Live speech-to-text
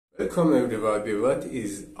Welcome everybody, what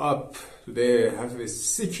is up? Today I have a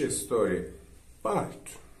sick story. But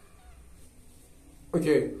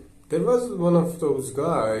okay, there was one of those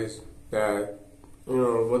guys that,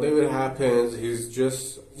 whatever happens, he's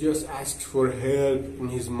just asked for help in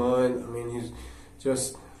his mind. He's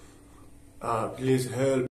just please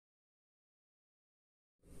help.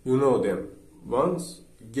 You know them. Once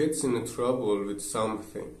gets in trouble with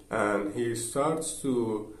something and he starts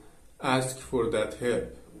to ask for that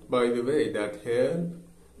help. By the way, that help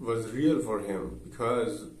was real for him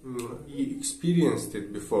because he experienced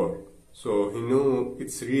it before, so he knew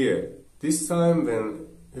it's real. This time when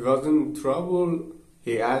he was in trouble,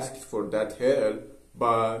 he asked for that help,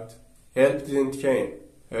 but help didn't came.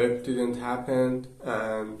 Help didn't happen,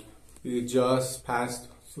 and he just passed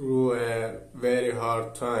through a very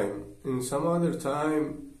hard time. In some other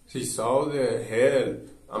time, he saw the help.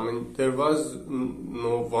 There was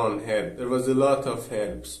no one help. There was a lot of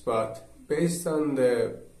helps, but based on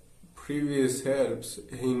the previous helps,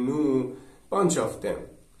 he knew a bunch of them.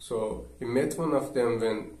 So he met one of them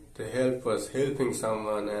when the help was helping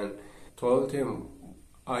someone and told him,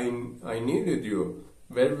 I needed you.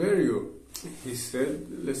 Where were you? He said,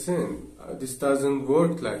 listen, this doesn't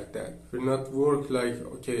work like that. We're not work like,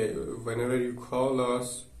 okay, whenever you call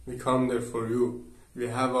us, we come there for you. We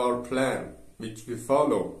have our plan, which we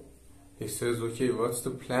follow. He says, okay, what's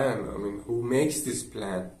the plan? Who makes this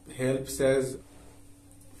plan? Help says,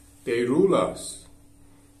 they rule us.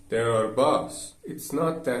 They're our boss. It's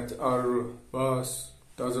not that our boss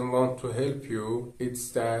doesn't want to help you.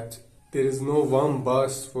 It's that there is no one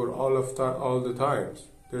boss for all the times.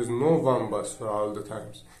 There's no one boss for all the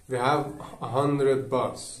times. We have 100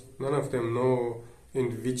 boss. None of them know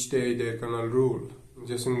in which day they're gonna rule.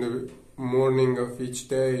 Just in the morning of each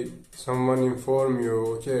day, someone inform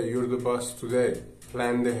you, okay, you're the boss today.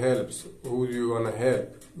 Plan the helps. Who do you want to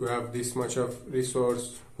help? You have this much of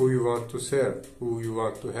resource. Who you want to serve? Who you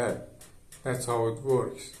want to help? That's how it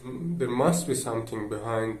works. There must be something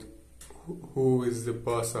behind who is the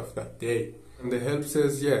boss of that day. And the help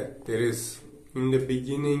says, yeah, there is. In the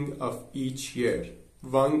beginning of each year,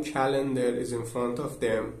 one calendar is in front of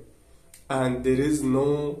them, and there is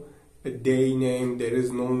no day name, there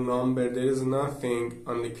is no number, there is nothing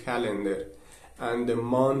on the calendar, and the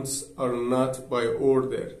months are not by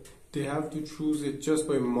order. They have to choose it just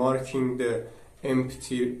by marking the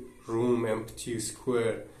empty room, empty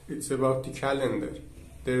square. It's about the calendar.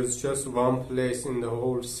 There's just one place in the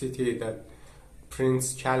whole city that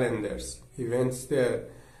prints calendars. He went there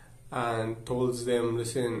and told them,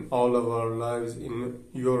 listen, all of our lives in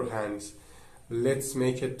your hands. Let's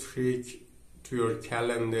make a trick to your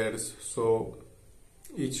calendars, so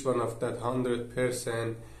each one of that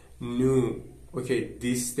 100% knew, okay,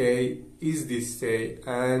 this day is this day,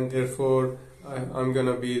 and therefore I'm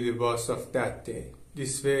gonna be the boss of that day.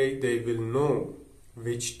 This way they will know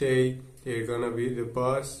which day they're gonna be the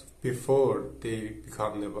boss before they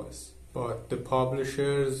become the boss. But the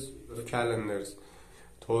publishers of calendars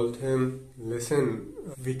told him, listen,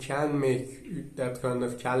 we can make that kind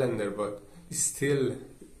of calendar, but still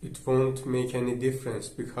it won't make any difference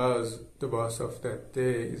because the boss of that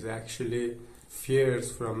day is actually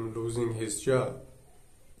fears from losing his job.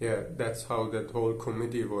 Yeah, that's how that whole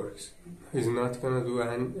committee works. He's not gonna do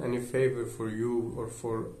any favor for you or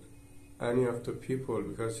for any of the people,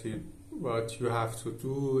 because what you have to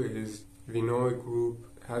do is, we know a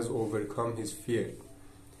group has overcome his fear.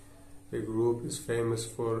 The group is famous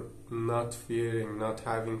for not fearing, not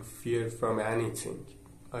having fear from anything.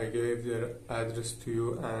 I gave their address to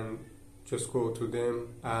you, and just go to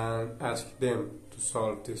them and ask them to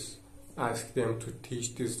solve this. Ask them to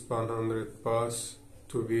teach this 100 boss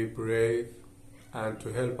to be brave and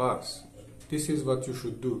to help us. This is what you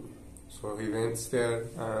should do. So he went there,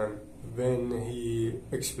 and when he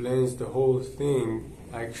explains the whole thing,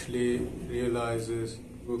 actually realizes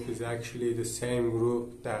the group is actually the same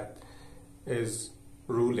group that is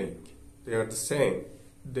ruling. They are the same.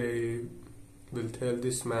 They will tell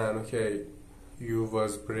this man, okay, you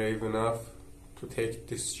was brave enough to take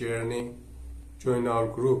this journey, join our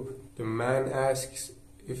group. The man asks,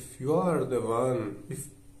 if you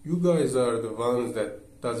guys are the ones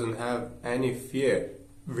that doesn't have any fear,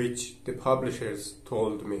 which the publishers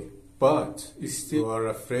told me, but still are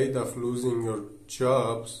afraid of losing your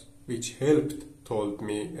jobs, which helped told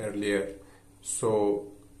me earlier, so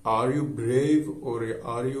are you brave or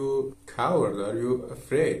are you coward? Are you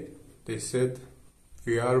afraid? They said,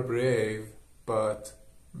 we are brave, but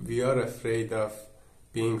we are afraid of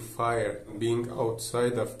being fired, being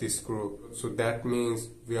outside of this group. So that means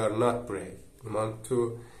we are not brave. We want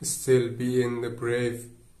to still be in the brave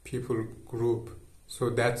people group. So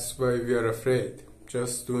that's why we are afraid,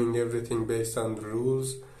 just doing everything based on the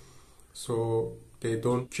rules so they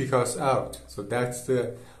don't kick us out. So that's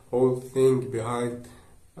the whole thing behind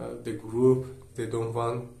the group. They don't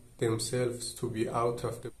want themselves to be out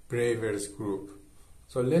of the Bravers group.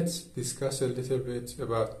 So let's discuss a little bit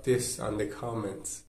about this on the comments.